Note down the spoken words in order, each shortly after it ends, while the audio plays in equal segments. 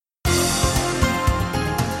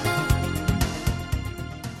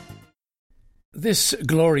This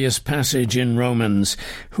glorious passage in Romans,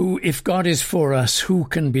 if God is for us, who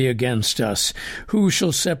can be against us? Who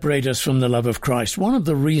shall separate us from the love of Christ? One of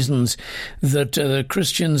the reasons that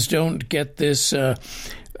Christians don't get this into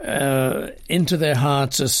their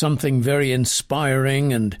hearts as something very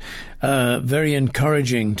inspiring and very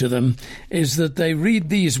encouraging to them is that they read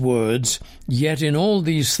these words, "Yet in all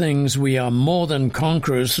these things we are more than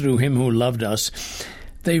conquerors through him who loved us."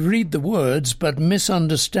 They read the words but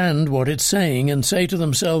misunderstand what it's saying and say to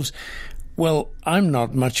themselves, well, I'm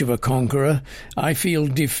not much of a conqueror. I feel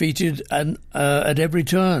defeated at every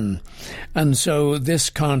turn, and so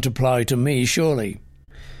this can't apply to me, surely.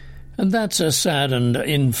 And that's a sad and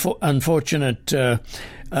unfortunate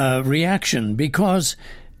reaction, because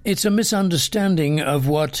it's a misunderstanding of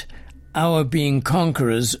what our being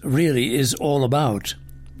conquerors really is all about.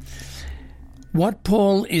 What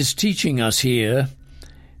Paul is teaching us here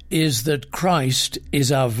is that Christ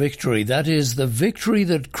is our victory. That is, the victory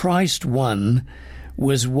that Christ won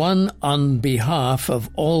was won on behalf of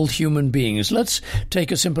all human beings. Let's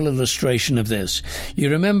take a simple illustration of this. You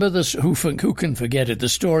remember this? Who can forget it? The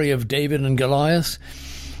story of David and Goliath.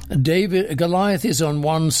 Goliath is on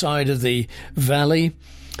one side of the valley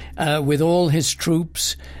with all his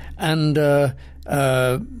troops and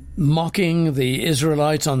mocking the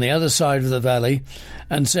Israelites on the other side of the valley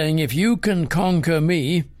and saying, "If you can conquer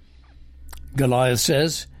me," Goliath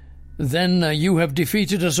says, "then you have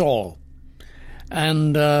defeated us all."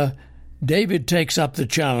 And David takes up the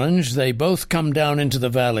challenge. They both come down into the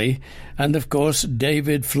valley, and of course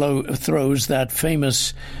David throws that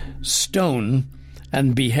famous stone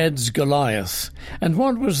and beheads Goliath. And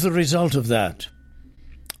what was the result of that?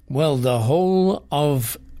 Well, the whole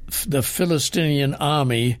of the Philistine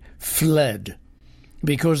army fled,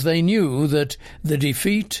 because they knew that the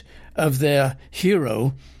defeat of their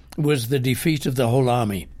hero was the defeat of the whole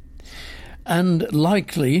army. And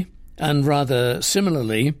likely, and rather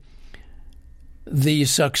similarly, the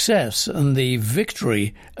success and the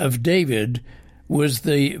victory of David was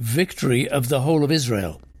the victory of the whole of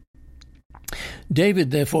Israel.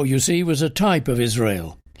 David, therefore, you see, was a type of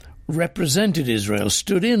Israel, represented Israel,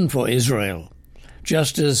 stood in for Israel,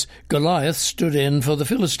 just as Goliath stood in for the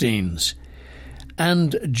Philistines.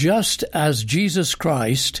 And just as Jesus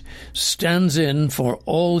Christ stands in for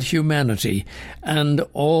all humanity and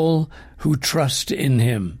all who trust in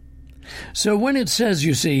him. So when it says,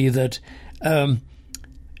 you see, that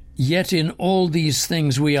yet in all these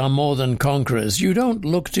things we are more than conquerors, you don't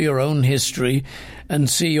look to your own history and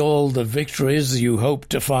see all the victories you hope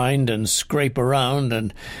to find and scrape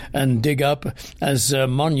around and dig up as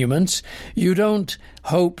monuments. You don't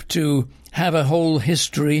hope to have a whole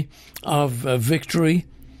history of victory.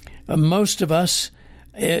 Most of us,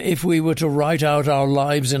 if we were to write out our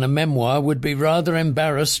lives in a memoir, would be rather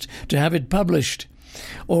embarrassed to have it published,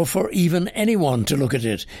 or for even anyone to look at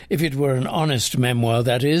it, if it were an honest memoir,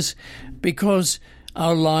 that is, because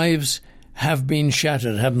our lives have been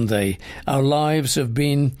shattered, haven't they? Our lives have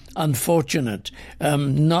been unfortunate,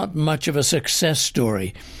 not much of a success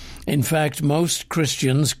story. In fact, most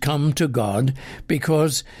Christians come to God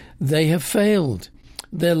because they have failed.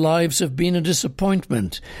 Their lives have been a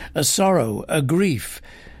disappointment, a sorrow, a grief,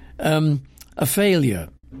 a failure.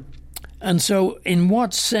 And so in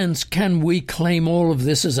what sense can we claim all of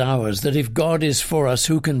this as ours, that if God is for us,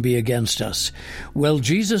 who can be against us? Well,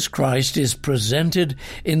 Jesus Christ is presented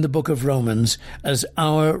in the book of Romans as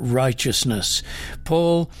our righteousness.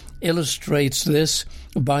 Paul illustrates this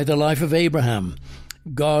by the life of Abraham.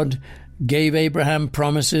 God gave Abraham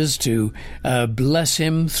promises to bless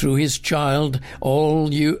him through his child.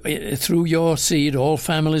 Through your seed, all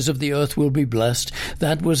families of the earth will be blessed.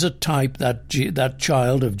 That was a type, that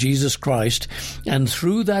child of Jesus Christ. And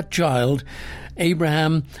through that child,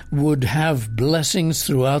 Abraham would have blessings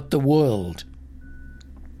throughout the world.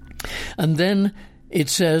 And then it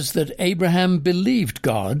says that Abraham believed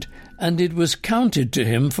God, and it was counted to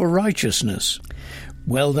him for righteousness.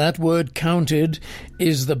 Well, that word counted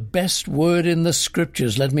is the best word in the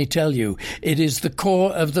Scriptures, let me tell you. It is the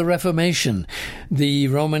core of the Reformation. The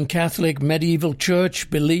Roman Catholic medieval church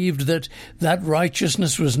believed that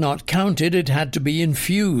righteousness was not counted, it had to be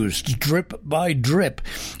infused, drip by drip,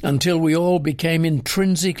 until we all became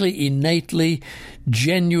intrinsically, innately,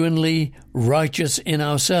 genuinely righteous in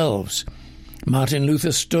ourselves. Martin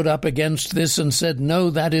Luther stood up against this and said,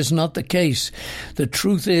 no, that is not the case. The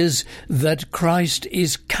truth is that Christ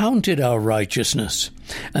is counted our righteousness.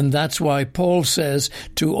 And that's why Paul says,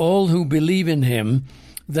 to all who believe in him,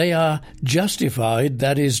 they are justified,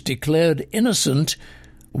 that is, declared innocent,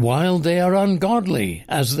 while they are ungodly,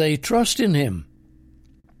 as they trust in him.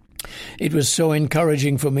 It was so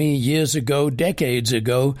encouraging for me years ago, decades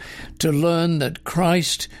ago, to learn that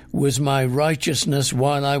Christ was my righteousness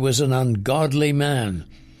while I was an ungodly man.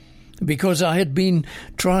 Because I had been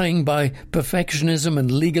trying by perfectionism and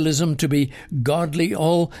legalism to be godly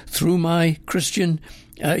all through my Christian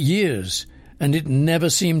years, and it never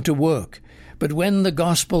seemed to work. But when the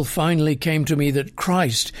gospel finally came to me that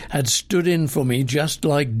Christ had stood in for me, just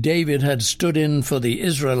like David had stood in for the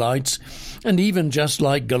Israelites, and even just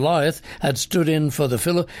like Goliath had stood in for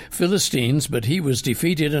the Philistines, but he was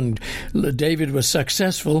defeated and David was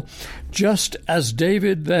successful, just as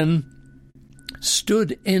David then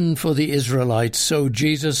stood in for the Israelites, so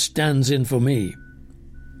Jesus stands in for me.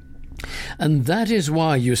 And that is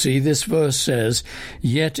why, you see, this verse says,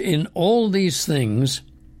 "Yet in all these things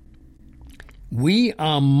we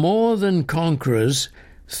are more than conquerors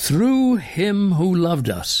through him who loved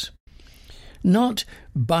us." Not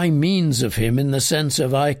by means of him, in the sense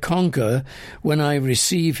of I conquer when I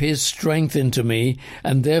receive his strength into me,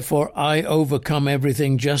 and therefore I overcome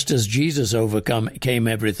everything just as Jesus overcame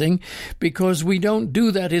everything, because we don't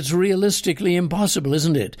do that. It's realistically impossible,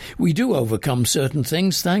 isn't it? We do overcome certain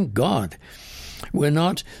things, thank God. We're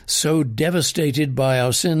not so devastated by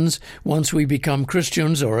our sins once we become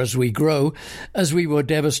Christians, or as we grow, as we were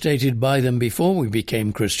devastated by them before we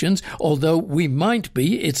became Christians, although we might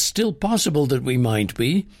be. It's still possible that we might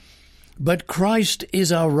be. But Christ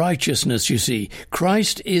is our righteousness, you see.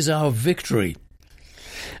 Christ is our victory.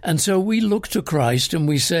 And so we look to Christ and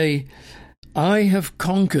we say, I have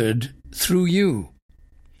conquered through you.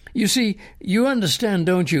 You see, you understand,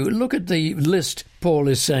 don't you? Look at the list Paul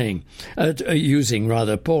is saying,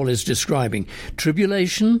 Paul is describing: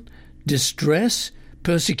 tribulation, distress,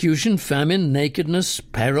 persecution, famine, nakedness,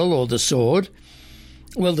 peril, or the sword.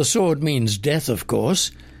 Well, the sword means death, of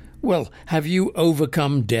course. Well, have you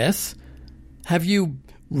overcome death? Have you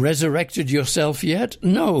resurrected yourself yet?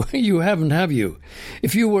 No, you haven't, have you?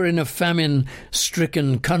 If you were in a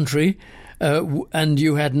famine-stricken country and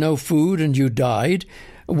you had no food and you died,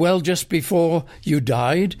 well, just before you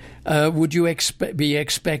died, would you be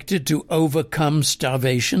expected to overcome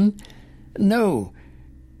starvation? No,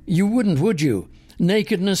 you wouldn't, would you?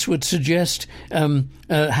 Nakedness would suggest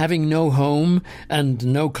having no home and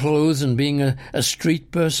no clothes and being a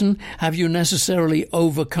street person. Have you necessarily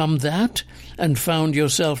overcome that and found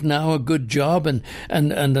yourself now a good job and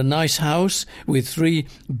a nice house with 3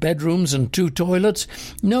 bedrooms and 2 toilets?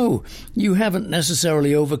 No, you haven't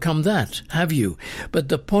necessarily overcome that, have you? But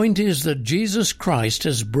the point is that Jesus Christ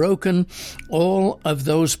has broken all of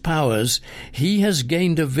those powers. He has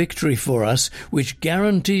gained a victory for us, which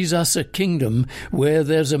guarantees us a kingdom where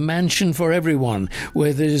there's a mansion for everyone,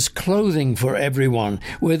 where there is clothing for everyone,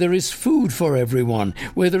 where there is food for everyone,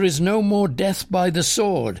 where there is no more death by the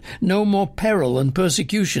sword, no more peril and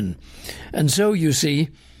persecution. And so, you see,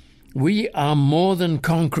 we are more than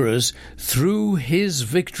conquerors through his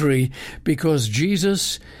victory, because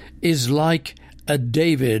Jesus is like a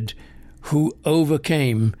David who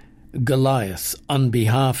overcame Goliath on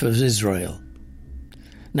behalf of Israel.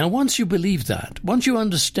 Now, once you believe that, once you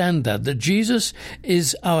understand that Jesus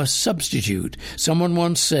is our substitute, someone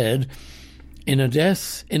once said, in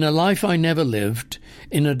a life I never lived,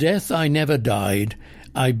 in a death I never died,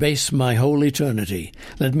 I base my whole eternity.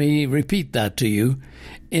 Let me repeat that to you.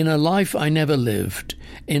 In a life I never lived,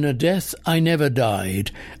 in a death I never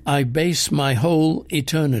died, I base my whole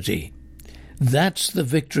eternity. That's the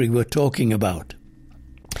victory we're talking about.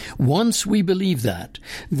 Once we believe that,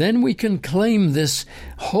 then we can claim this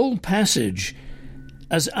whole passage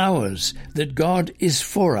as ours, that God is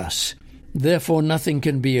for us. Therefore nothing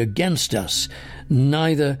can be against us,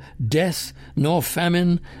 neither death, nor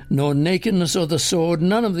famine, nor nakedness, or the sword,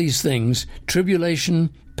 none of these things, tribulation,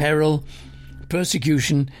 peril,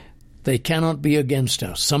 persecution, they cannot be against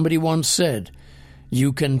us. Somebody once said,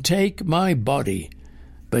 you can take my body,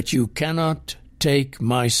 but you cannot take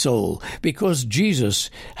my soul, because Jesus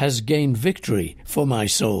has gained victory for my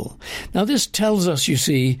soul. Now this tells us, you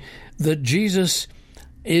see, that Jesus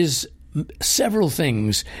is several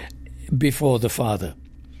things before the Father.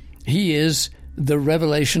 He is the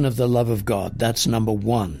revelation of the love of God. That's number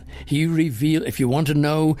one. If you want to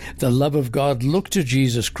know the love of God, look to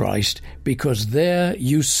Jesus Christ, because there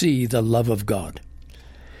you see the love of God.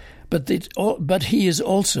 But he is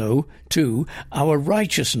also, too, our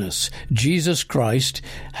righteousness. Jesus Christ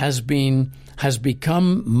has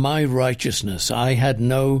become my righteousness. I had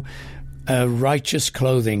no righteous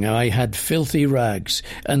clothing. I had filthy rags,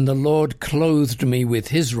 and the Lord clothed me with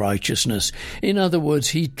his righteousness. In other words,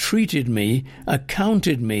 he treated me,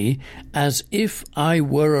 accounted me, as if I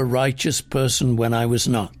were a righteous person when I was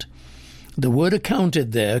not. The word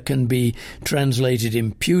accounted there can be translated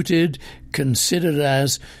imputed, considered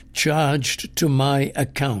as charged to my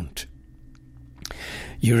account.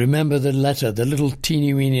 You remember the letter, the little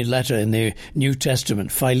teeny-weeny letter in the New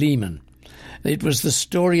Testament, Philemon. It was the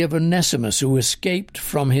story of Onesimus, who escaped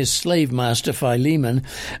from his slave master Philemon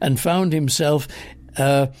and found himself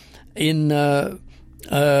in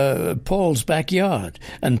Paul's backyard.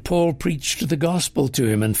 And Paul preached the gospel to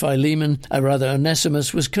him, and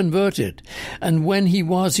Onesimus was converted. And when he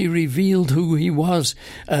revealed who he was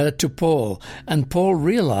to Paul. And Paul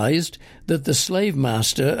realized that the slave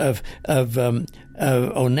master of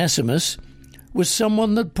Onesimus was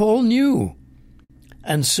someone that Paul knew.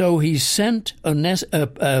 And so he sent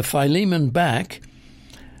Philemon back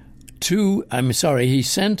to, he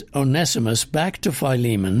sent Onesimus back to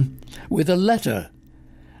Philemon with a letter.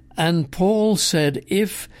 And Paul said,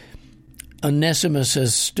 if Onesimus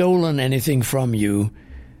has stolen anything from you,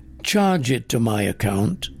 charge it to my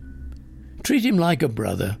account. Treat him like a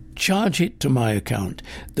brother. Charge it to my account.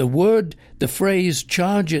 The phrase,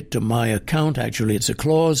 charge it to my account, actually it's a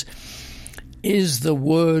clause, is the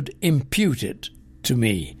word imputed to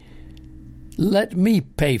me. Let me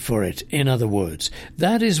pay for it, in other words.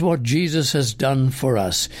 That is what Jesus has done for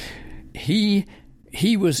us. He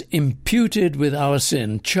was imputed with our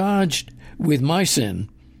sin, charged with my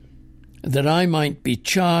sin, that I might be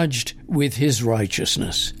charged with his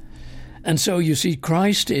righteousness. And so you see,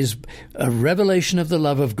 Christ is a revelation of the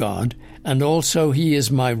love of God, and also he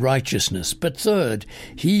is my righteousness. But third,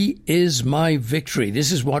 he is my victory.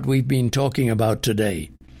 This is what we've been talking about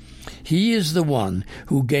today. He is the one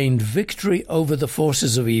who gained victory over the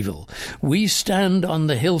forces of evil. We stand on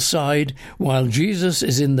the hillside while Jesus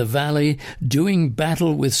is in the valley doing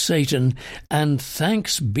battle with Satan, and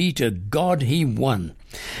thanks be to God he won.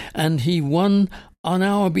 And he won on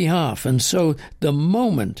our behalf. And so the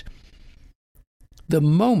moment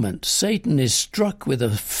Satan is struck with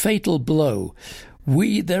a fatal blow,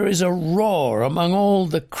 there is a roar among all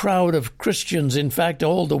the crowd of Christians, in fact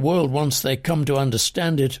all the world once they come to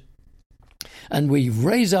understand it, and we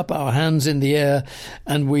raise up our hands in the air,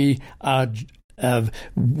 and we are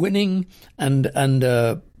winning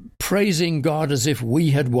and praising God as if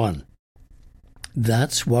we had won.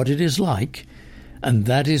 That's what it is like, and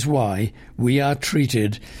that is why we are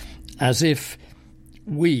treated as if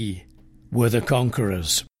we were the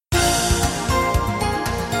conquerors.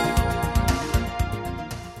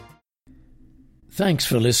 Thanks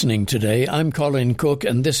for listening today. I'm Colin Cook,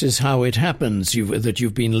 and this is How It Happens that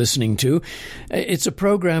you've been listening to. It's a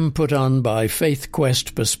program put on by Faith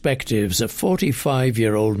Quest Perspectives, a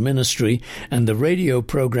 45-year-old ministry, and the radio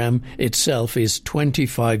program itself is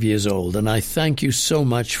 25 years old, and I thank you so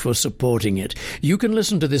much for supporting it. You can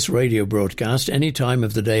listen to this radio broadcast any time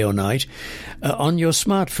of the day or night on your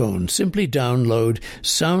smartphone. Simply download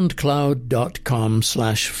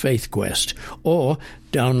soundcloud.com/faithquest or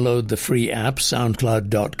download the free app,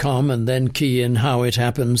 soundcloud.com, and then key in How It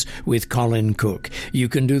Happens with Colin Cook. You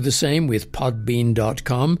can do the same with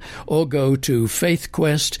podbean.com or go to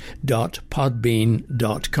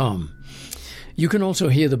faithquest.podbean.com. You can also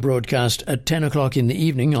hear the broadcast at 10 o'clock in the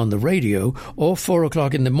evening on the radio or 4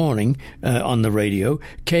 o'clock in the morning on the radio,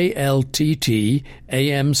 KLTT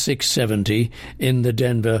AM 670 in the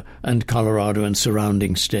Denver and Colorado and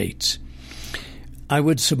surrounding states. I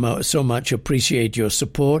would so much appreciate your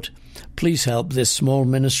support. Please help this small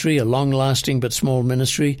ministry, a long-lasting but small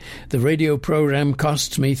ministry. The radio program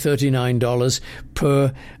costs me $39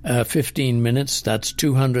 per 15 minutes. That's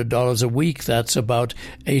 $200 a week. That's about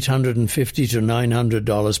 $850 to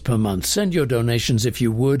 $900 per month. Send your donations, if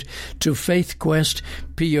you would, to Faith Quest,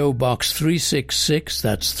 P.O. Box 366.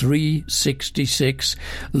 That's 366,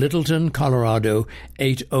 Littleton, Colorado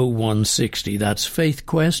 80160. That's Faith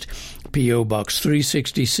Quest, P.O. Box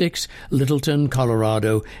 366, Littleton,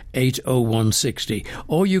 Colorado 80160.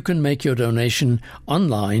 Or you can make your donation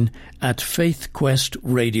online at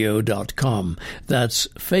faithquestradio.com. That's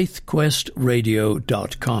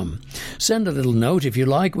faithquestradio.com. Send a little note if you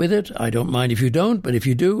like with it. I don't mind if you don't, but if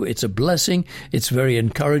you do, it's a blessing. It's very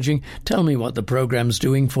encouraging. Tell me what the program's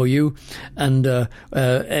doing for you and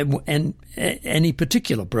any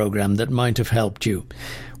particular program that might have helped you.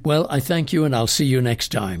 Well, I thank you, and I'll see you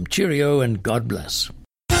next time. Cheerio, and God bless.